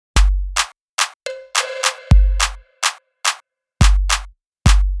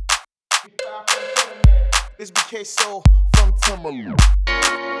This be KaySo from Timberland.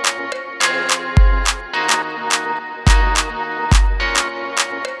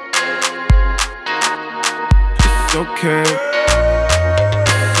 It's okay,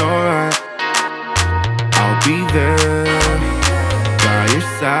 it's alright. I'll be there by your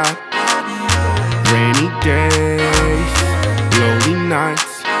side. Rainy days, lonely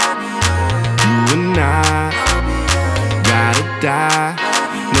nights. You and I gotta die.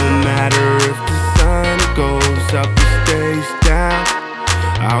 No matter if the sun goes up or stays down,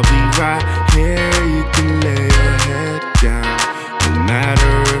 I'll be right here, you can lay your head down. No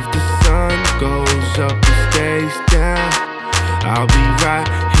matter if the sun goes up or stays down, I'll be right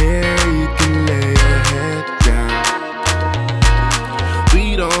here, you can lay your head down.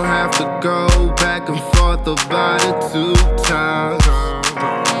 We don't have to go back and forth about it 2 times.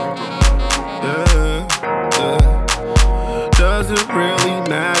 Does it really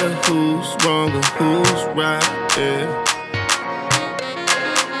matter who's wrong or who's right?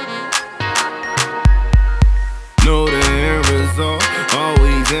 No, the end result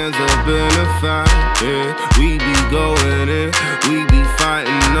always ends up in a fight. We be going in, we be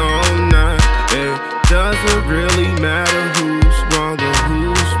fighting all night. Does it really matter who's wrong or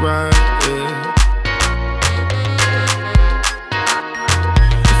who's right?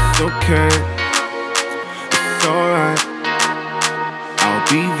 It's okay, it's alright. I'll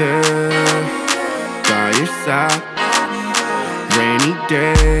be there by your side. Rainy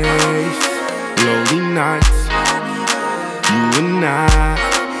days, lonely nights. You and I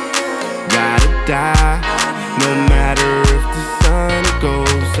gotta die. No matter if the sun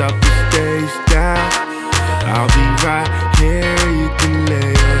goes up or stays down, I'll be right here, you can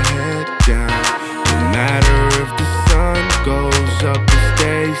lay your head down. No matter if the sun goes up or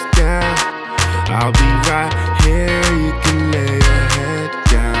stays down, I'll be right here, you can lay your head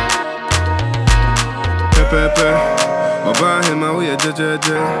down. Pepe, oba hema uye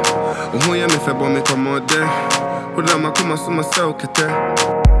jejeje. Uhuya mi febo mi komode. Uda makuma suma sao kete.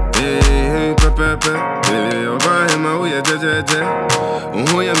 Pepe, oba hema uye jejeje.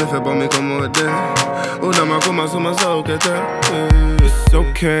 Uhuya mi febo mi komode. Uda makuma suma sao kete. It's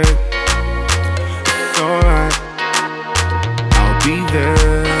okay, it's alright. I'll be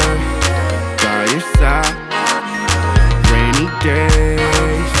there by your side. Rainy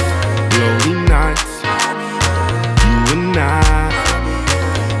days, lonely nights. You and I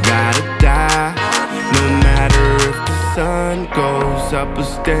gotta die. No matter if the sun goes up or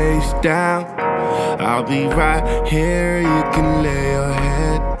stays down, I'll be right here, you can lay your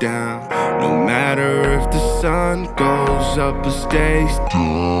head down. No matter if the sun goes up or stays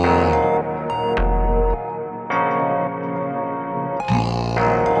down.